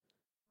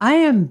I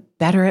am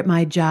better at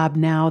my job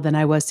now than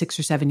I was 6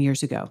 or 7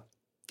 years ago.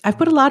 I've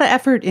put a lot of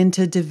effort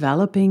into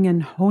developing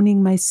and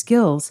honing my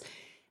skills.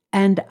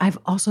 And I've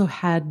also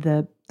had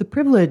the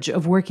privilege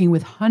of working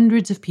with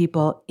hundreds of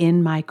people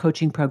in my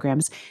coaching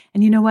programs.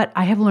 And you know what?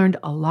 I have learned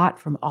a lot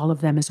from all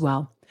of them as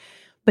well.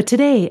 But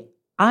today,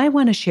 I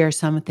want to share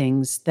some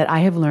things that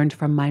I have learned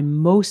from my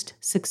most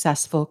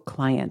successful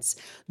clients,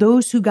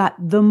 those who got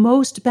the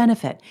most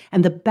benefit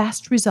and the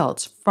best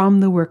results from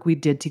the work we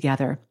did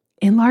together,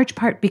 in large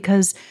part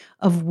because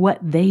of what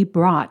they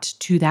brought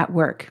to that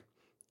work.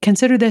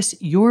 Consider this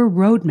your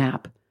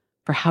roadmap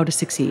for how to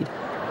succeed.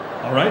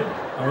 All right,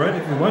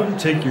 everyone,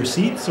 take your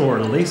seats or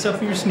lace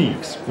up your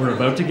sneaks. We're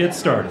about to get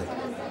started.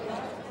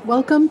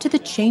 Welcome to the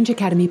Change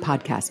Academy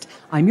podcast.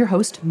 I'm your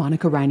host,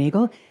 Monica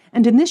Reinagel,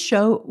 and in this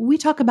show, we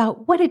talk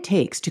about what it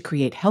takes to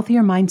create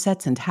healthier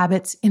mindsets and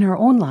habits in our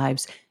own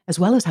lives, as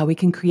well as how we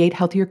can create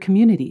healthier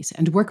communities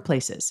and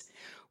workplaces.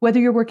 Whether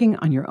you're working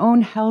on your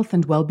own health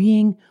and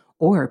well-being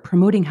or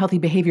promoting healthy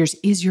behaviors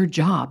is your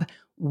job,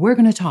 we're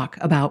going to talk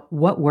about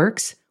what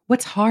works,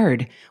 what's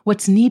hard,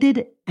 what's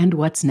needed, and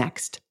what's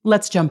next.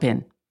 Let's jump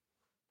in.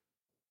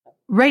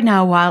 Right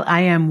now, while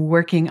I am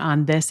working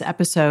on this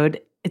episode,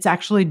 it's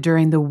actually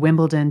during the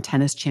Wimbledon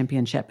Tennis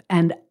Championship.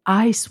 And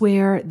I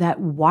swear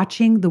that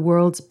watching the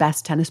world's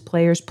best tennis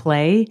players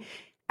play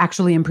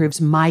actually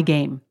improves my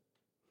game.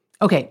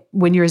 Okay,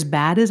 when you're as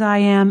bad as I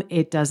am,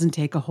 it doesn't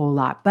take a whole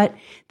lot. But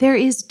there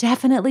is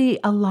definitely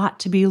a lot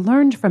to be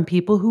learned from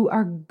people who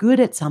are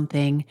good at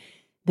something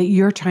that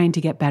you're trying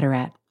to get better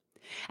at.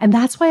 And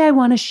that's why I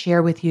want to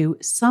share with you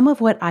some of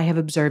what I have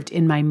observed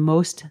in my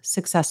most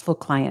successful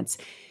clients.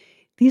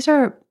 These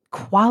are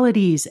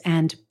qualities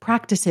and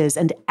practices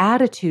and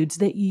attitudes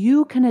that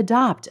you can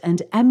adopt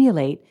and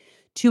emulate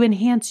to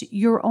enhance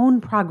your own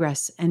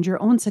progress and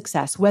your own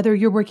success, whether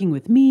you're working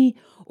with me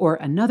or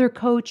another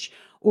coach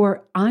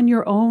or on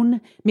your own,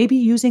 maybe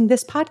using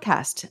this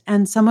podcast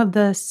and some of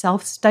the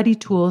self-study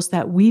tools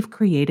that we've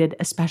created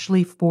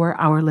especially for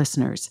our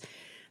listeners.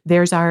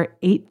 There's our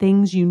 8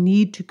 Things You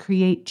Need to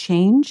Create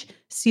Change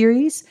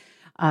series,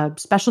 a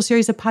special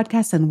series of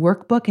podcasts and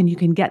workbook, and you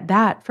can get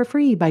that for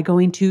free by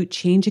going to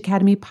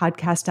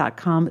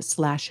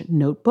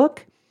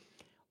changeacademypodcast.com/notebook.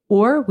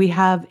 Or we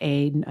have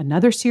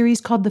another series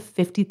called the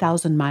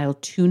 50,000 Mile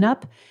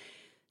Tune-Up,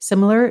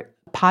 similar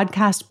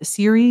podcast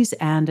series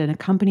and an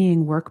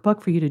accompanying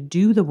workbook for you to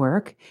do the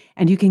work.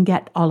 And you can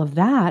get all of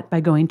that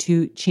by going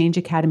to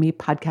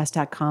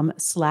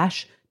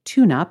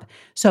changeacademypodcast.com/tune-up.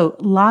 So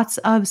lots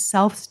of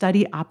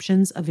self-study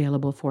options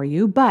available for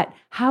you. But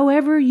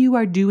however you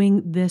are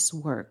doing this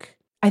work,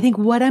 I think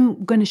what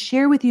I'm going to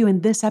share with you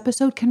in this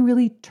episode can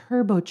really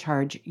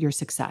turbocharge your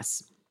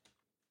success.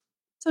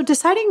 So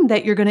deciding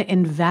that you're going to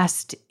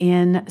invest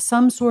in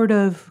some sort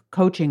of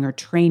coaching or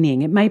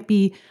training, it might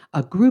be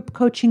a group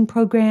coaching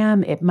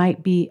program, it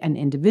might be an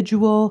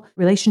individual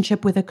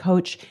relationship with a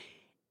coach,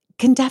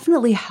 can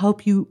definitely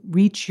help you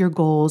reach your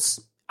goals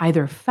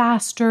either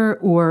faster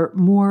or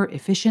more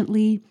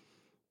efficiently.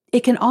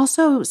 It can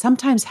also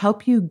sometimes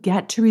help you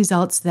get to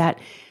results that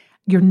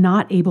you're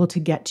not able to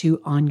get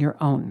to on your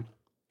own.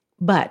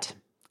 But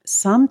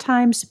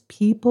sometimes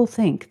people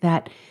think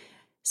that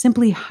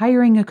simply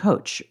hiring a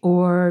coach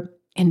or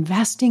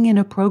investing in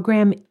a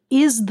program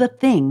is the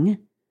thing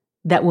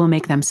that will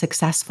make them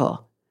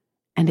successful.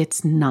 And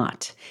it's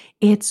not.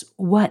 It's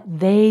what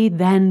they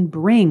then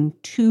bring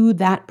to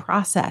that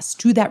process,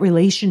 to that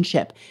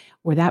relationship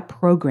or that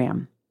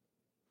program.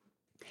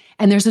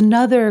 And there's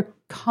another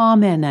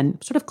common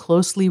and sort of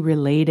closely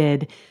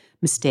related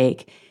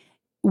mistake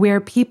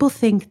where people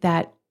think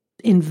that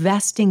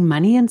investing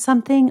money in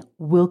something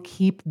will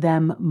keep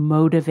them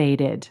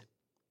motivated.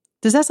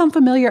 Does that sound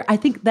familiar? I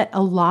think that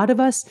a lot of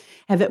us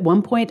have at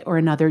one point or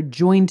another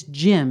joined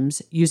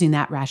gyms using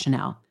that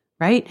rationale,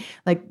 right?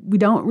 Like we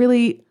don't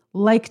really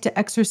like to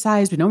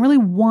exercise. We don't really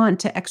want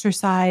to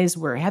exercise.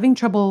 We're having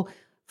trouble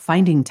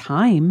finding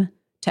time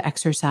to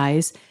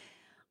exercise.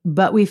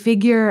 But we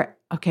figure,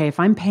 okay, if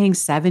I'm paying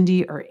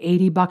 $70 or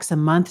 $80 a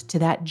month to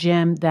that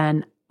gym,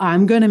 then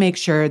I'm going to make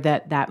sure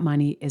that that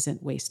money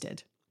isn't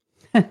wasted.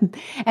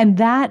 And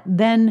that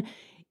then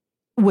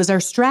was our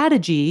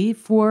strategy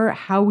for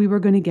how we were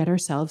going to get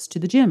ourselves to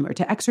the gym or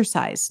to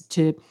exercise,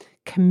 to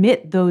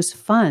commit those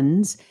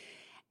funds,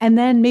 and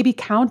then maybe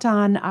count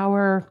on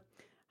our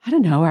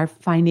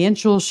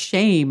financial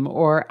shame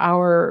or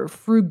our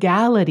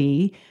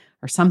frugality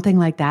or something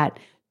like that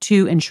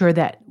to ensure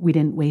that we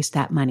didn't waste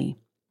that money.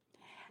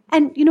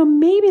 And,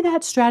 maybe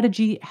that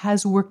strategy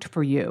has worked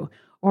for you,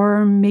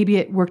 or maybe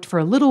it worked for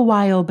a little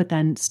while, but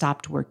then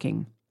stopped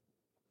working.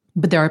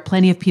 But there are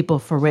plenty of people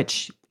for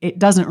which it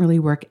doesn't really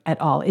work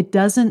at all. It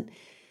doesn't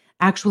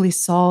actually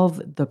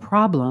solve the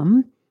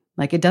problem.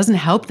 Like it doesn't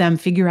help them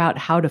figure out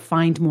how to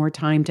find more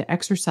time to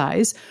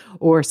exercise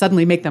or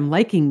suddenly make them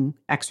liking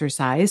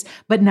exercise.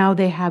 But now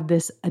they have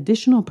this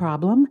additional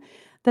problem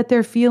that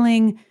they're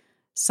feeling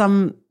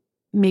some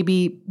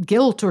maybe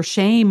guilt or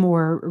shame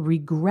or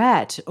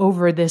regret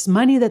over this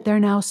money that they're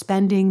now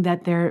spending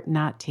that they're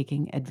not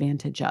taking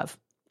advantage of.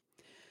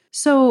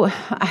 So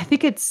I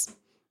think it's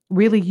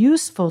really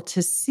useful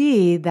to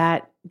see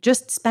that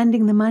just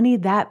spending the money,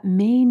 that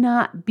may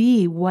not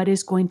be what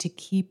is going to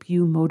keep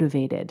you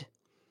motivated.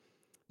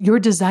 Your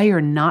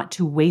desire not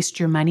to waste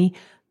your money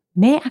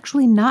may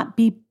actually not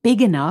be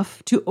big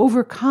enough to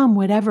overcome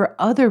whatever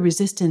other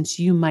resistance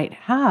you might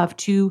have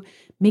to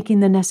making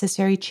the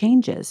necessary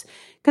changes.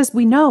 Because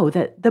we know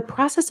that the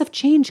process of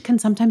change can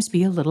sometimes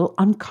be a little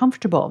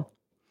uncomfortable.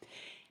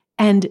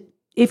 And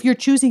if you're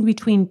choosing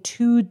between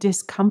two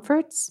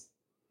discomforts,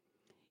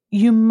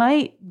 you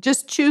might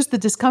just choose the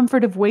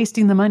discomfort of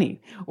wasting the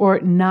money or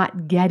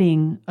not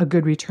getting a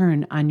good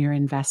return on your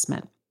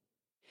investment.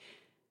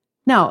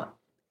 Now,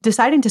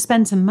 deciding to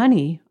spend some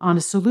money on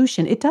a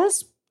solution, it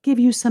does give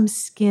you some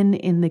skin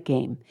in the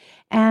game.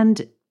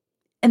 And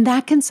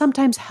that can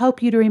sometimes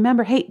help you to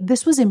remember, hey,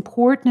 this was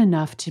important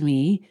enough to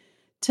me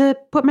to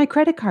put my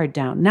credit card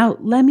down. Now,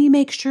 let me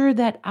make sure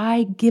that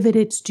I give it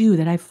its due,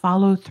 that I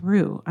follow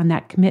through on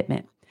that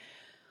commitment.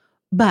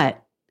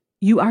 But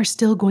you are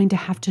still going to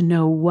have to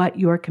know what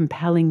your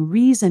compelling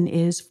reason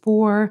is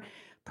for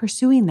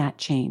pursuing that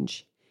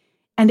change.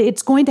 And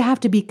it's going to have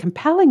to be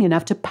compelling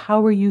enough to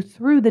power you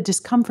through the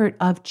discomfort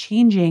of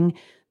changing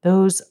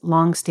those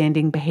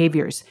long-standing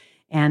behaviors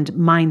and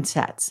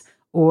mindsets,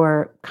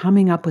 or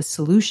coming up with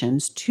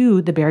solutions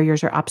to the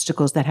barriers or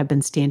obstacles that have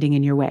been standing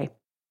in your way.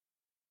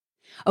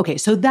 Okay,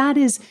 so that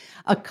is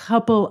a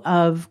couple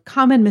of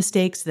common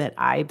mistakes that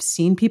I've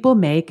seen people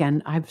make,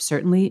 and I've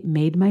certainly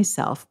made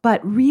myself.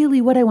 But really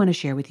what I want to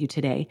share with you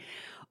today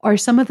are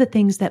some of the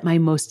things that my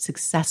most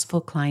successful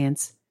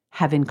clients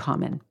have in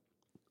common.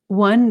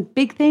 One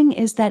big thing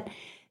is that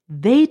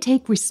they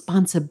take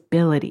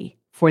responsibility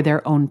for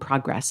their own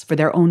progress, for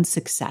their own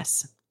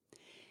success.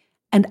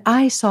 And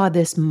I saw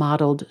this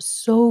modeled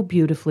so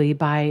beautifully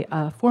by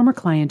a former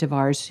client of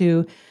ours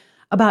who,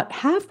 about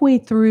halfway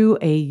through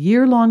a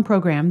year-long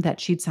program that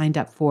she'd signed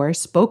up for,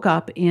 spoke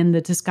up in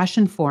the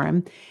discussion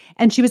forum,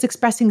 and she was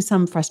expressing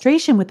some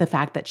frustration with the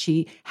fact that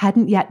she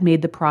hadn't yet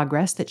made the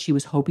progress that she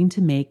was hoping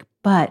to make.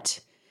 But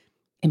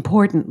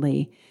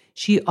importantly,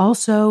 she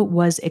also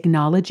was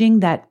acknowledging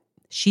that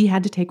she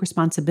had to take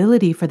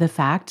responsibility for the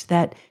fact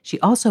that she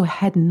also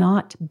had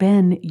not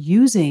been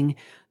using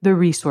the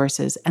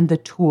resources and the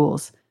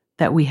tools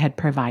that we had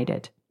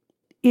provided.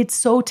 It's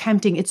so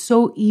tempting. It's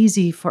so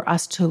easy for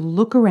us to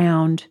look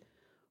around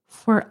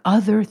for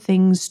other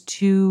things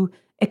to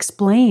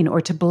explain or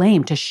to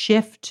blame, to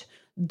shift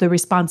the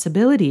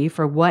responsibility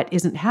for what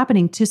isn't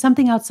happening to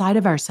something outside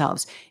of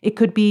ourselves. It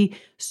could be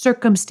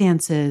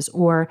circumstances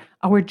or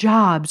our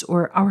jobs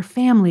or our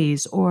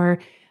families or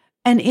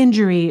an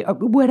injury, or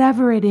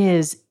whatever it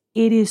is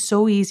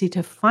so easy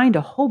to find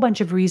a whole bunch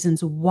of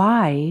reasons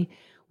why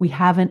we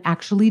haven't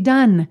actually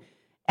done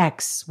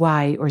X,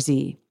 Y, or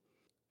Z.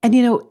 And,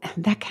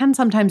 that can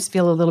sometimes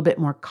feel a little bit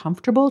more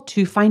comfortable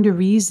to find a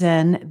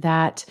reason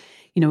that,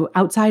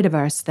 outside of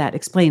us that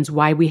explains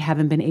why we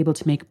haven't been able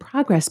to make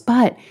progress.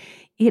 But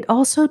it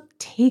also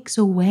takes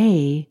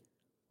away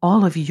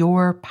all of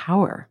your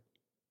power.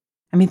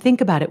 I mean,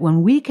 think about it.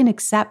 When we can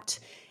accept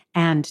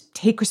and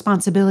take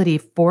responsibility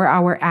for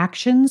our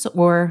actions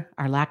or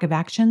our lack of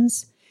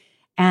actions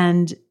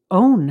and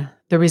own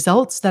the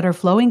results that are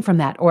flowing from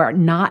that or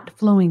not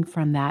flowing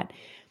from that,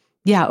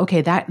 yeah,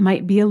 okay, that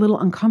might be a little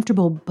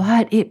uncomfortable,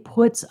 but it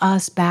puts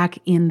us back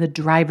in the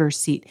driver's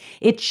seat.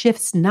 It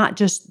shifts not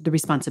just the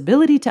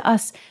responsibility to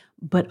us,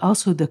 but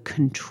also the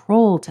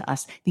control to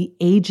us, the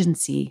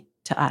agency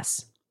to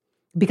us.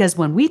 Because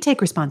when we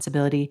take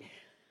responsibility,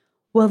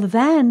 well,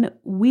 then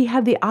we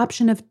have the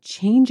option of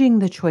changing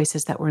the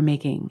choices that we're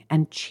making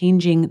and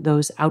changing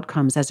those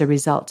outcomes as a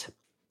result.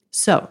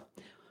 So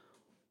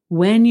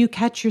when you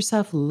catch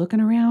yourself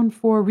looking around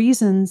for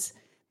reasons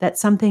that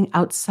something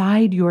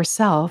outside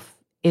yourself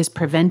is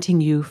preventing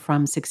you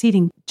from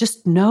succeeding,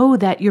 just know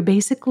that you're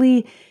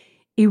basically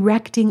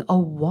erecting a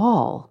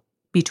wall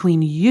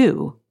between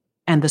you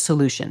and the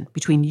solution,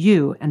 between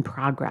you and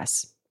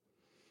progress.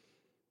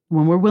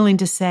 When we're willing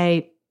to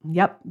say,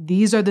 yep,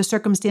 these are the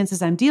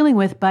circumstances I'm dealing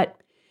with, but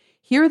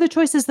here are the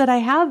choices that I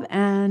have,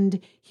 and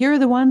here are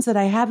the ones that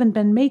I haven't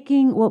been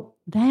making, well,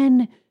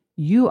 then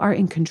you are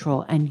in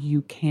control and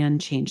you can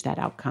change that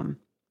outcome.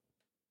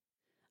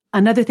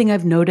 Another thing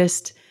I've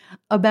noticed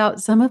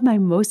about some of my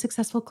most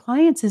successful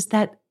clients is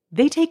that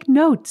they take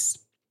notes.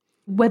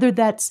 Whether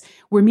that's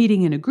we're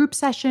meeting in a group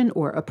session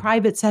or a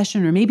private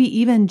session, or maybe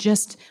even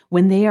just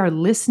when they are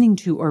listening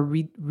to or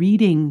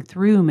reading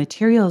through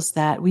materials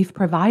that we've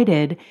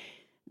provided,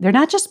 they're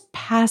not just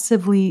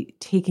passively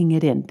taking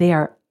it in. They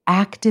are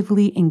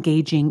actively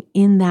engaging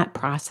in that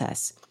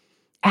process,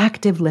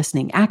 active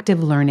listening,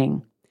 active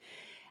learning.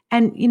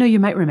 And, you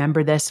might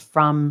remember this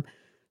from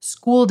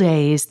school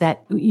days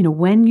that,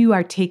 when you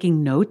are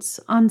taking notes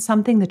on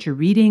something that you're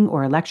reading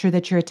or a lecture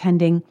that you're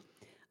attending,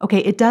 okay,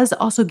 it does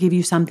also give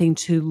you something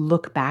to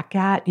look back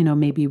at,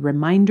 maybe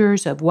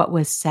reminders of what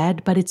was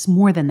said, but it's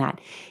more than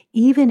that.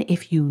 Even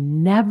if you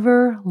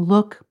never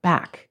look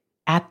back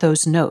at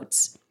those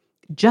notes,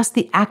 just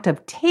the act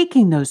of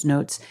taking those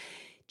notes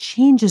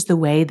changes the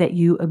way that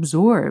you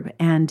absorb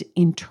and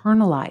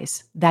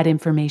internalize that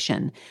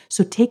information.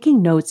 So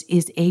taking notes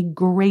is a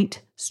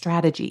great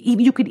strategy.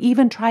 You could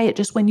even try it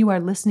just when you are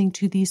listening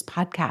to these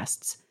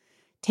podcasts.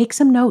 Take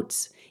some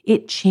notes.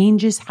 It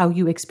changes how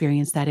you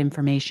experience that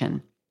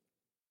information.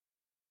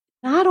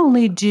 Not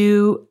only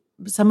do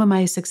some of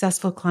my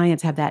successful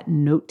clients have that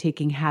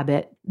note-taking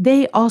habit,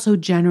 they also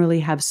generally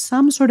have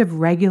some sort of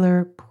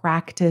regular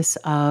practice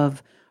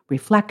of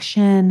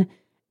reflection,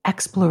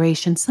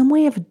 exploration, some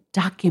way of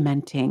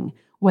documenting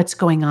what's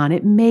going on.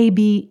 It may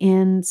be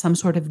in some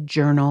sort of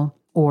journal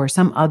or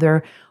some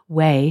other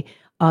way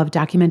of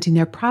documenting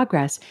their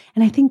progress.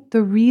 And I think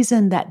the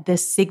reason that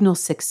this signals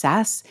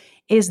success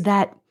is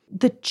that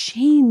the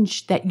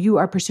change that you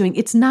are pursuing,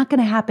 it's not going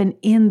to happen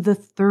in the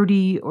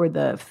 30 or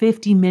the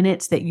 50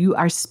 minutes that you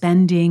are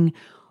spending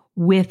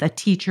with a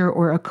teacher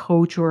or a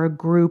coach or a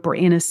group or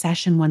in a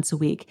session once a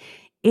week.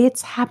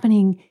 It's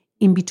happening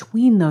in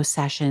between those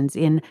sessions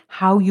in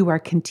how you are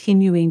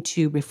continuing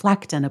to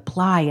reflect and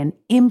apply and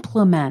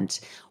implement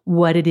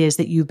what it is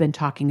that you've been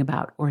talking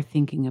about or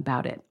thinking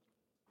about it.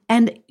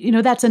 And,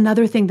 that's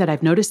another thing that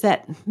I've noticed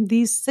that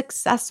these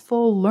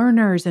successful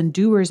learners and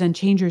doers and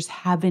changers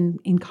have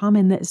in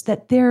common is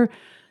that they're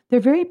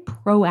very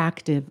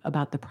proactive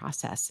about the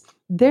process.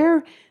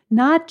 They're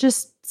not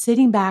just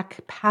sitting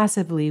back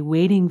passively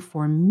waiting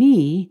for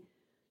me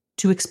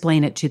to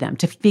explain it to them,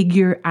 to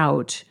figure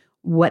out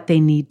what they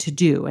need to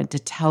do and to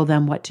tell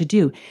them what to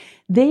do.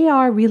 They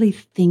are really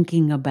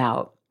thinking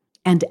about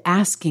and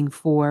asking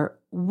for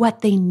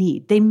what they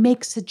need. They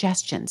make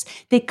suggestions.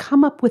 They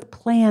come up with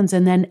plans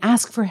and then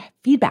ask for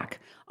feedback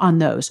on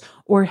those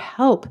or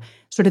help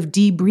sort of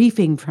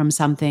debriefing from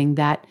something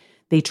that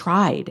they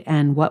tried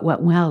and what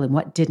went well and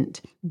what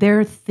didn't.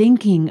 They're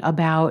thinking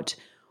about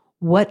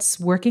what's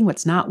working,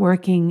 what's not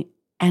working,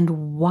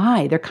 and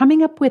why. They're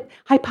coming up with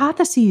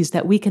hypotheses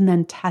that we can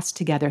then test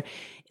together.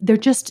 They're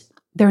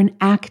an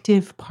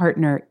active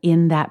partner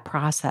in that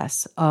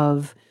process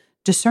of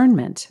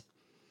discernment.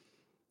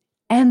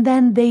 And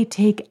then they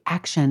take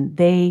action.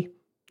 They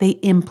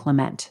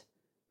implement,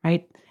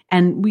 right?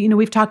 And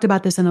we've talked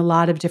about this in a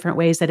lot of different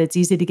ways, that it's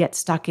easy to get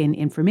stuck in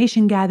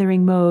information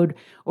gathering mode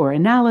or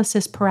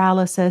analysis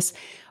paralysis,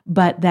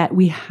 but that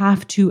we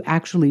have to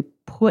actually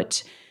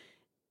put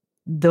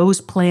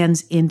those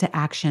plans into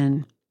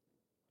action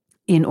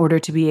in order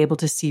to be able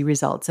to see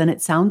results. And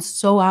it sounds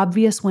so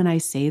obvious when I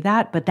say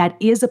that, but that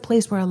is a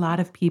place where a lot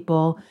of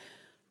people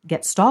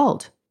get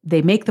stalled.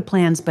 They make the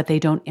plans, but they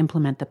don't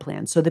implement the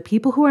plans. So the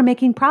people who are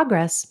making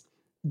progress,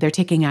 they're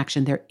taking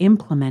action, they're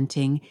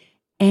implementing,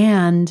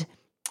 and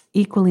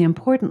equally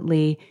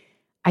importantly,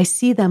 I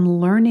see them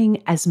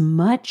learning as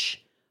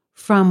much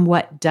from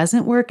what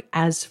doesn't work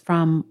as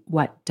from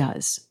what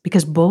does,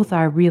 because both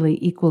are really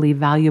equally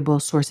valuable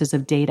sources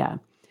of data.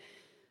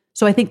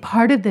 So I think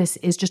part of this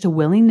is just a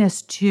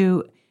willingness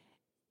to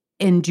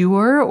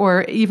endure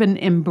or even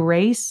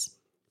embrace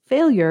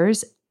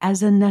failures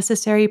as a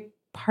necessary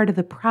part of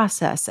the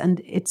process.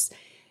 And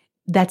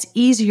that's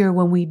easier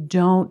when we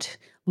don't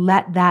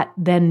let that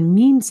then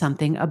mean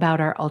something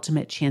about our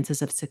ultimate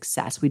chances of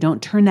success. We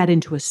don't turn that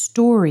into a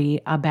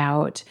story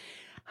about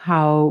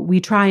how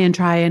we try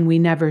and we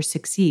never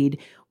succeed.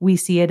 We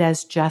see it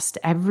as just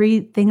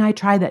everything I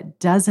try that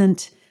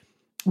doesn't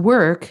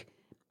work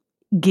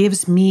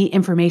gives me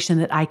information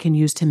that I can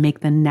use to make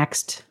the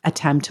next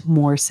attempt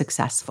more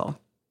successful.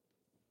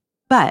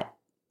 But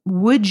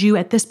would you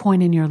at this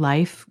point in your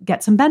life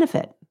get some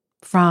benefit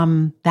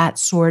from that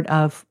sort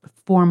of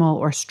formal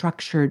or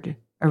structured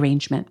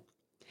arrangement?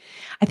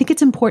 I think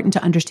it's important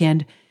to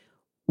understand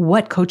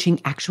what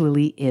coaching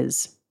actually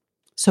is.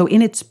 So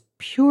in its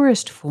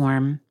purest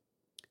form,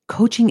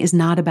 coaching is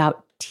not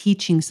about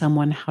teaching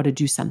someone how to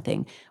do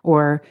something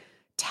or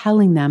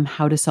telling them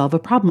how to solve a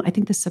problem. I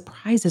think this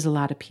surprises a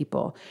lot of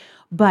people.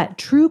 But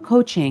true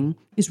coaching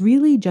is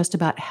really just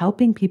about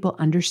helping people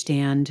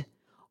understand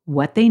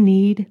what they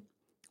need,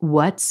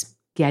 what's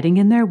getting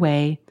in their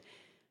way.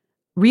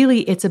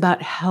 Really, it's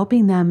about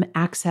helping them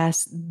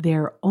access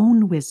their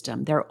own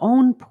wisdom, their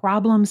own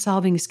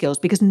problem-solving skills,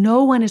 because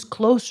no one is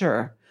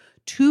closer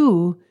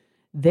to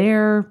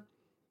their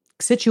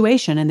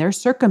situation and their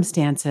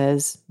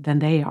circumstances than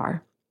they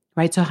are,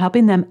 right? So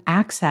helping them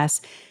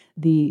access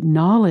the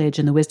knowledge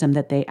and the wisdom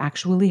that they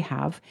actually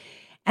have,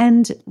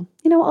 and,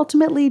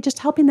 ultimately just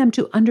helping them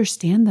to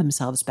understand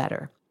themselves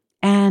better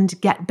and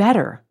get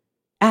better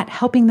at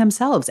helping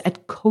themselves,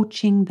 at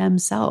coaching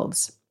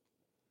themselves.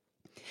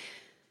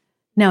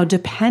 Now,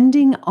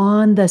 depending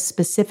on the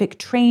specific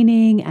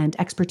training and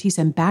expertise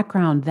and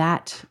background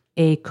that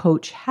a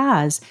coach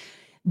has,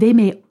 they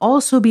may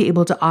also be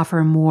able to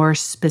offer more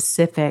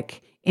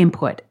specific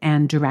input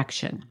and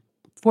direction.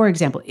 For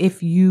example,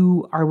 if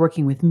you are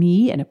working with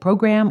me in a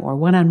program or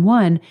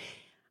one-on-one,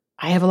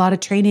 I have a lot of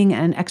training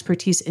and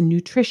expertise in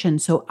nutrition,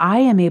 so I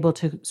am able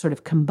to sort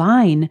of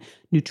combine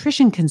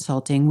nutrition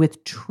consulting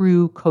with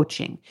true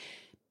coaching.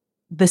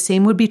 The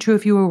same would be true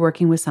if you were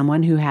working with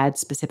someone who had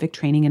specific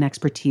training and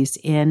expertise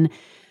in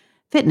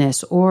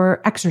fitness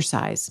or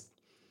exercise.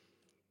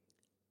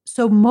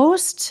 So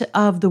most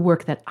of the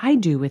work that I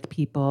do with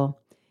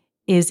people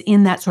is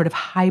in that sort of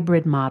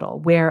hybrid model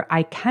where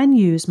I can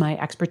use my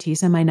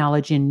expertise and my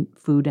knowledge in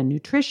food and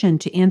nutrition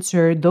to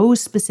answer those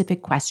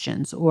specific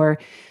questions or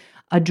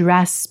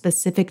address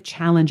specific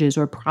challenges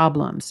or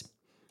problems,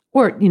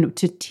 or,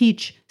 to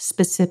teach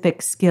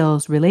specific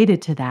skills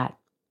related to that.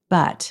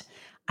 But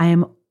I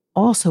am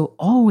also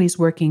always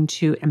working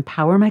to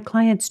empower my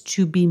clients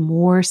to be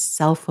more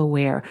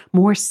self-aware,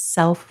 more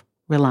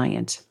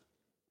self-reliant.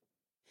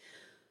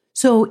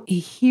 So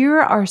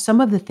here are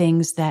some of the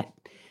things that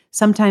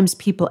sometimes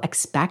people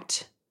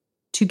expect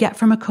to get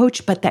from a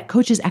coach, but that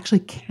coaches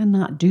actually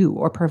cannot do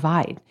or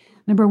provide.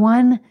 Number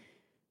one,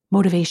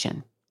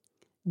 motivation.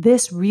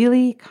 This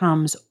really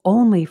comes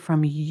only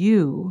from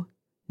you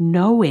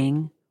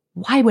knowing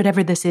why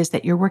whatever this is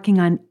that you're working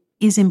on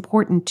is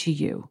important to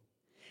you.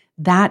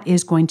 That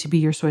is going to be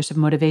your source of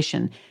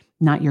motivation,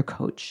 not your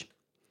coach.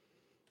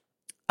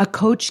 A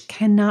coach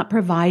cannot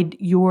provide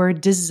your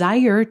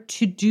desire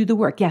to do the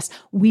work. Yes,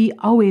 we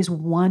always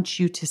want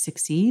you to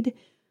succeed,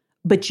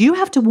 but you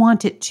have to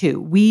want it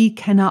too. We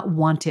cannot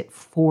want it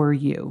for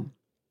you.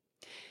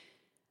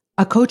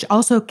 A coach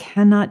also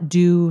cannot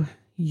do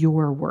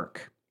your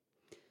work.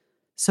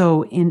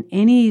 So in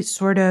any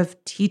sort of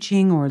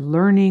teaching or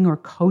learning or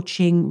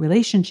coaching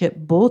relationship,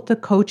 both the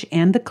coach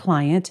and the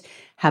client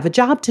have a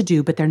job to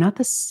do, but they're not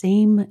the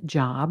same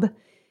job.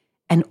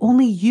 And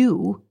only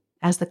you,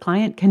 as the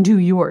client, can do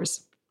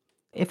yours.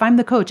 If I'm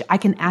the coach, I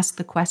can ask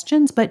the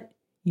questions, but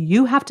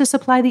you have to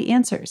supply the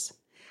answers.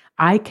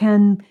 I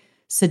can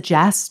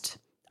suggest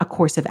a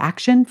course of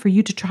action for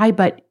you to try,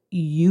 but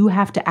you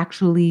have to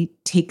actually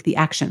take the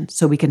action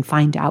so we can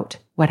find out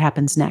what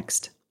happens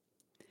next.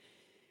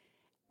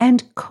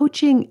 And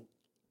coaching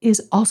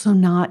is also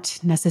not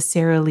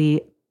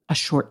necessarily a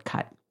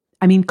shortcut.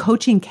 I mean,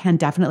 coaching can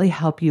definitely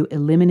help you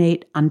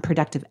eliminate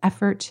unproductive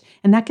effort,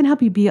 and that can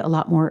help you be a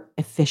lot more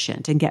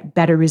efficient and get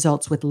better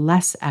results with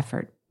less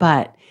effort.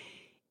 But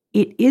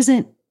it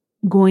isn't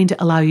going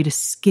to allow you to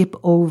skip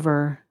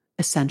over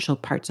essential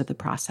parts of the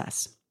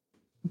process.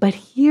 But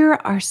here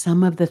are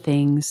some of the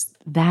things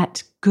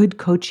that good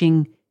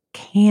coaching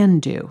can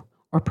do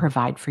or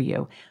provide for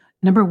you.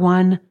 Number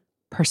one,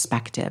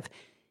 perspective.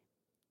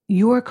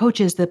 Your coach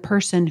is the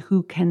person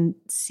who can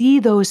see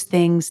those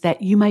things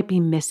that you might be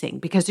missing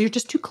because you're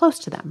just too close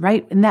to them,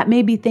 right? And that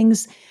may be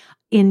things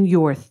in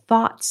your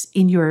thoughts,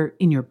 in your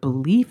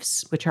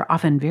beliefs, which are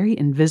often very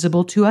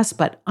invisible to us,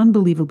 but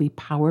unbelievably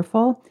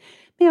powerful.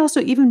 May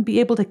also even be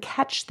able to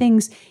catch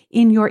things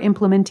in your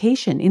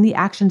implementation, in the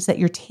actions that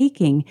you're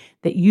taking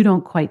that you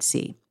don't quite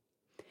see.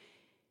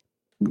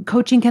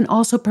 Coaching can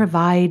also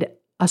provide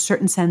a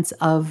certain sense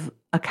of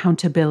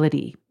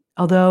accountability,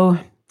 although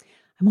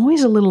I'm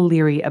always a little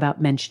leery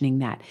about mentioning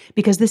that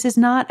because this is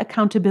not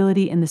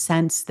accountability in the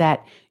sense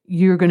that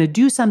you're going to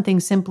do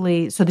something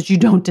simply so that you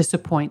don't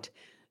disappoint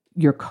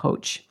your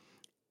coach.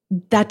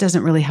 That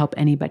doesn't really help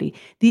anybody.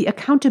 The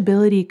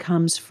accountability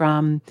comes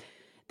from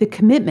the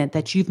commitment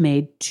that you've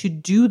made to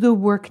do the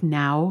work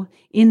now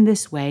in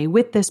this way,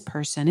 with this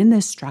person, in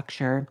this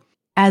structure,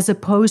 as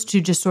opposed to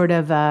just sort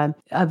of a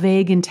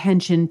vague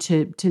intention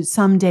to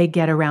someday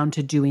get around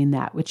to doing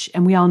that,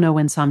 and we all know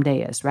when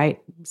someday is,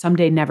 right?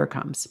 Someday never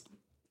comes.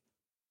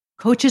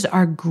 Coaches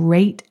are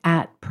great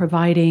at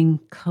providing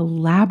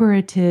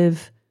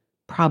collaborative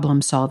problem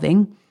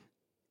solving.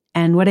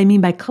 And what I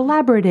mean by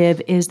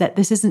collaborative is that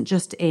this isn't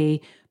just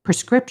a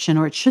prescription,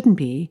 or it shouldn't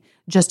be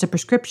just a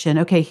prescription.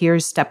 Okay,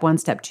 here's step 1,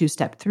 step 2,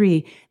 step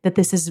 3, that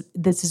this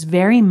is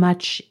very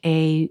much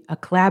a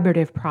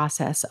collaborative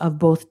process of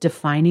both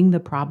defining the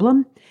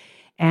problem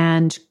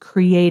and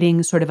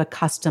creating sort of a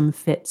custom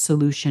fit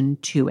solution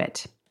to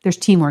it. There's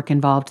teamwork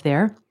involved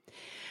there.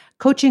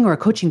 Coaching or a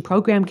coaching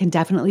program can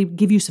definitely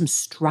give you some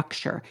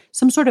structure,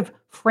 some sort of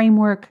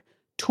framework,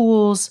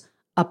 tools,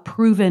 a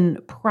proven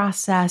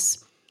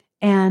process,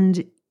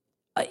 and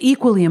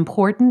equally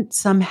important,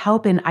 some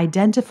help in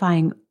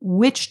identifying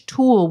which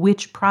tool,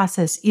 which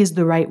process is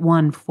the right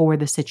one for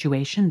the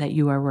situation that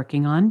you are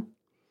working on.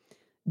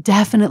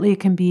 Definitely,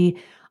 it can be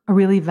a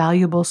really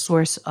valuable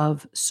source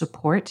of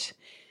support.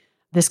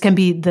 This can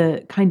be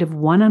the kind of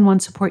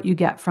one-on-one support you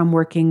get from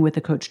working with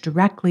a coach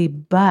directly,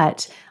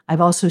 but I've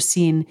also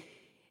seen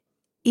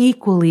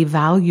equally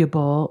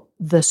valuable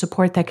the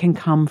support that can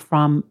come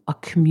from a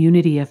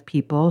community of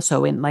people.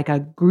 So in like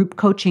a group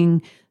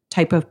coaching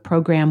type of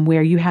program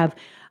where you have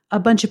a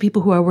bunch of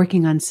people who are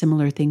working on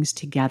similar things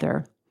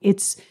together,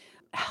 it's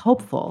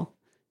helpful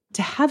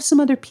to have some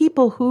other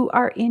people who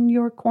are in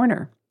your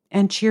corner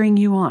and cheering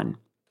you on.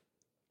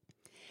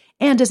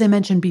 And as I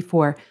mentioned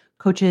before,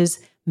 coaches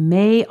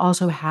may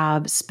also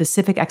have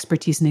specific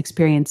expertise and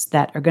experience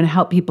that are going to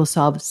help people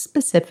solve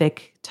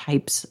specific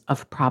types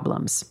of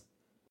problems.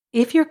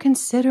 If you're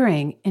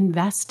considering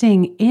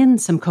investing in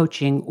some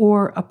coaching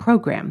or a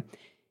program,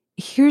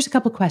 here's a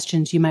couple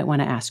questions you might want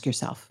to ask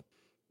yourself.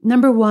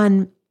 Number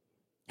one,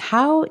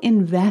 how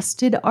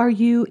invested are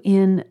you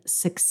in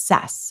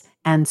success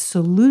and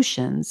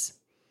solutions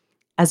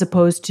as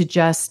opposed to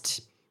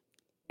just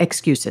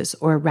excuses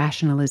or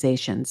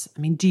rationalizations. I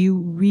mean, do you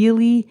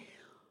really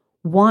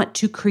want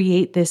to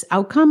create this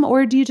outcome,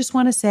 or do you just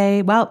want to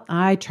say, well,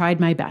 I tried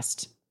my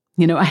best?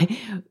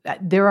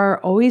 There are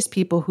always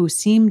people who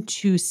seem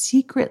to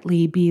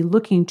secretly be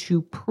looking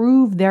to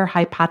prove their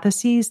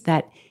hypotheses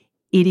that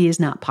it is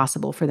not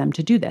possible for them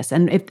to do this.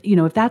 And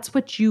if that's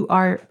what you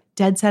are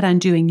dead set on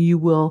doing, you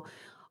will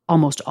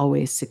almost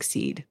always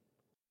succeed.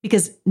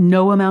 Because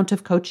no amount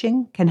of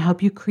coaching can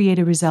help you create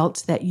a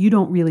result that you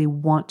don't really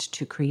want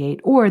to create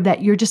or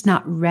that you're just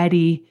not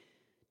ready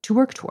to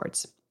work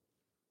towards.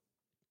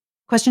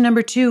 Question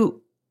number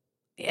 2,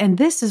 and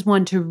this is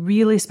one to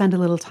really spend a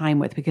little time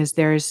with because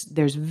there's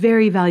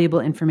very valuable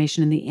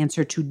information in the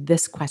answer to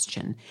this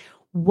question.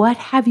 What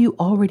have you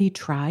already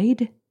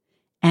tried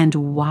and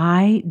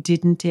why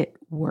didn't it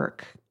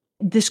work?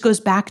 This goes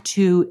back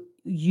to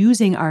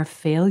using our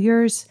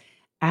failures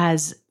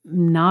as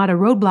not a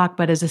roadblock,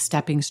 but as a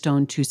stepping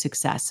stone to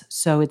success.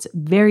 So it's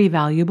very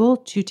valuable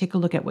to take a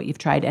look at what you've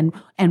tried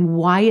and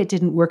why it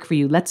didn't work for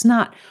you. Let's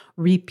not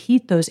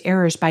repeat those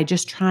errors by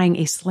just trying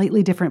a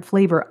slightly different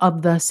flavor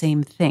of the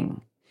same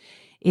thing.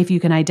 If you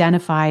can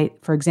identify,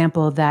 for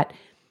example, that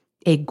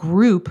a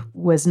group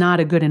was not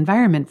a good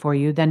environment for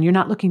you, then you're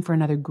not looking for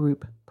another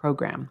group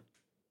program.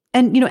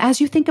 And,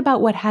 as you think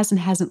about what has and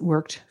hasn't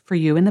worked for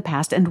you in the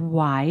past and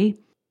why,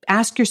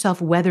 ask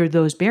yourself whether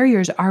those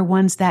barriers are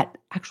ones that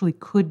actually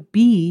could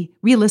be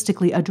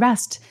realistically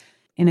addressed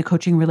in a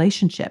coaching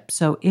relationship.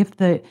 So if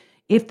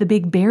the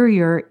big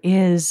barrier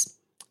is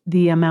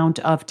the amount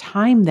of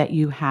time that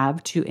you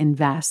have to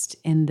invest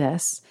in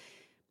this,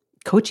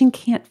 coaching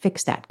can't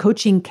fix that.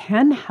 Coaching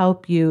can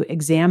help you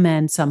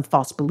examine some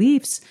false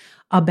beliefs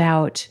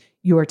about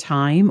your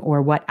time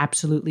or what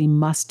absolutely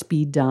must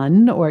be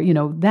done or,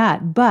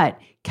 that, but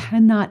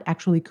cannot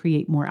actually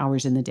create more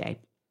hours in the day.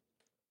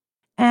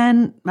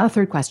 And a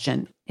third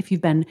question, if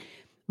you've been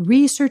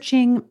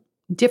researching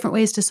different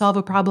ways to solve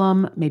a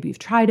problem, maybe you've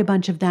tried a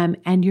bunch of them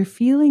and you're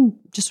feeling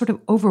just sort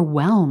of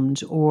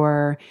overwhelmed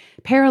or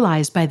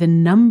paralyzed by the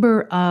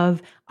number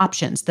of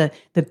options, the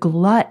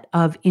glut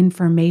of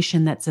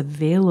information that's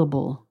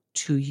available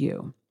to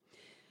you.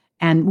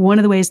 And one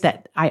of the ways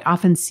that I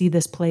often see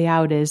this play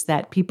out is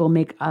that people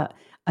make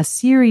a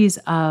series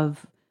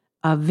of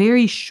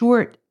very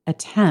short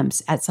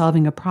attempts at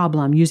solving a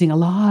problem using a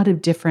lot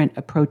of different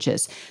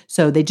approaches.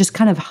 So they just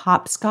kind of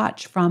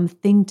hopscotch from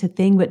thing to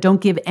thing, but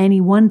don't give any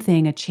one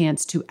thing a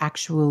chance to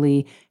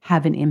actually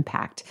have an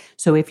impact.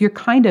 So if you're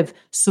kind of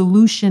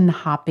solution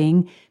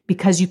hopping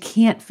because you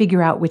can't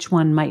figure out which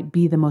one might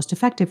be the most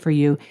effective for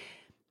you,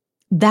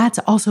 that's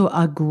also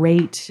a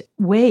great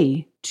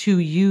way to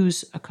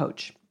use a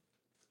coach.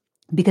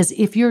 Because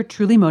if you're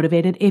truly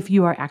motivated, if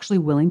you are actually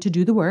willing to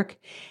do the work,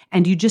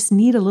 and you just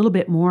need a little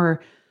bit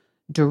more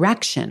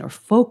direction or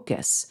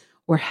focus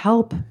or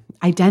help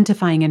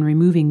identifying and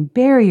removing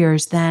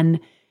barriers, then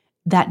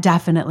that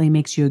definitely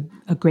makes you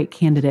a great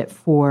candidate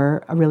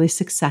for a really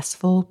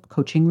successful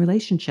coaching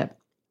relationship.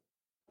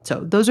 So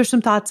those are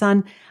some thoughts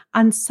on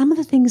some of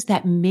the things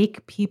that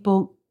make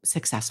people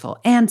successful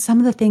and some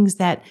of the things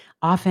that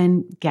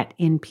often get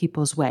in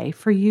people's way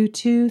for you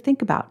to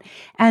think about.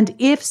 And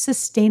if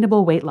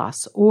sustainable weight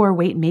loss or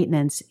weight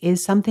maintenance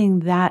is something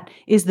that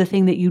is the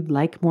thing that you'd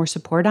like more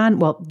support on,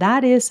 well,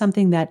 that is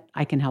something that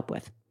I can help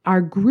with.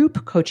 Our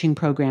group coaching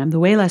program, the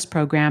Way Less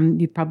program,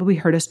 you've probably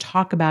heard us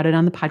talk about it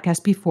on the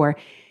podcast before.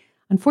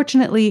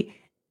 Unfortunately,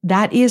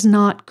 that is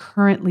not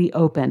currently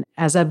open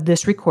as of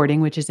this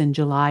recording, which is in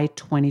July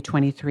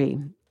 2023.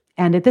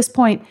 And at this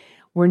point,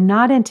 we're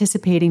not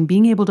anticipating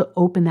being able to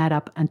open that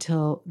up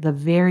until the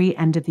very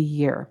end of the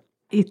year.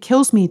 It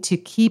kills me to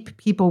keep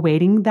people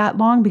waiting that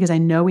long because I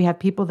know we have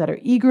people that are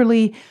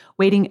eagerly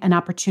waiting an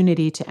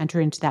opportunity to enter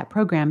into that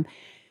program.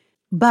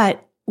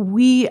 But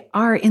we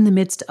are in the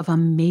midst of a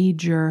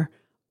major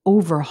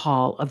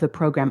overhaul of the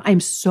program. I'm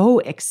so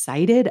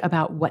excited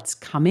about what's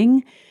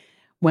coming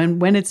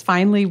when it's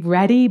finally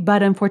ready,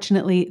 but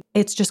unfortunately,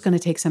 it's just going to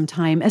take some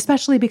time,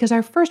 especially because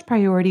our first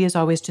priority is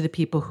always to the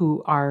people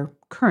who are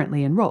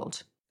currently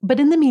enrolled. But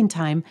in the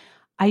meantime,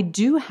 I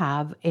do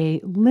have a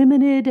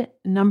limited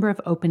number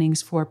of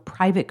openings for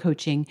private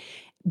coaching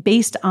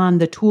based on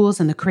the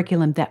tools and the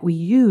curriculum that we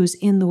use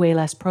in the Way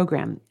Less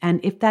program. And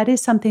if that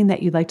is something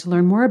that you'd like to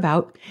learn more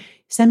about,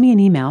 send me an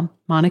email,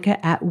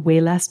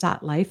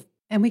 monica@wayless.life,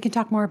 and we can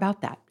talk more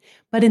about that.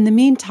 But in the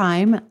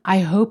meantime, I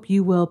hope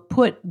you will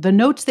put the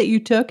notes that you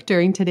took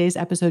during today's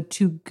episode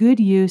to good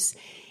use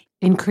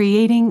in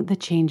creating the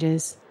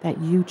changes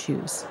that you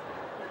choose.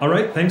 All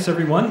right, thanks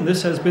everyone.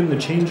 This has been the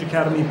Change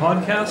Academy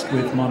podcast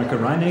with Monica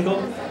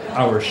Reinagel.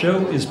 Our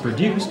show is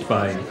produced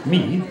by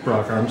me,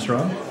 Brock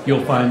Armstrong.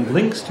 You'll find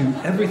links to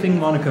everything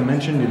Monica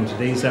mentioned in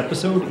today's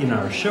episode in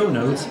our show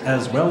notes,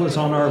 as well as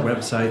on our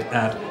website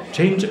at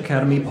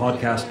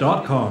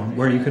changeacademypodcast.com,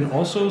 where you can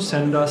also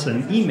send us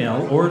an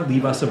email or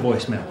leave us a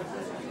voicemail.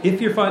 If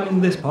you're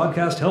finding this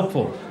podcast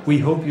helpful, we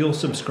hope you'll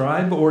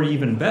subscribe, or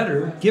even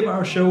better, give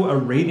our show a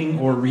rating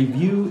or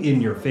review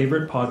in your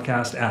favorite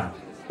podcast app.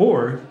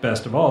 Or,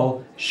 best of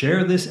all,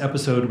 share this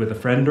episode with a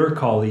friend or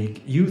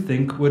colleague you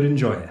think would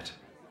enjoy it.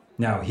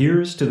 Now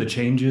here's to the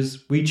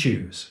changes we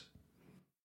choose.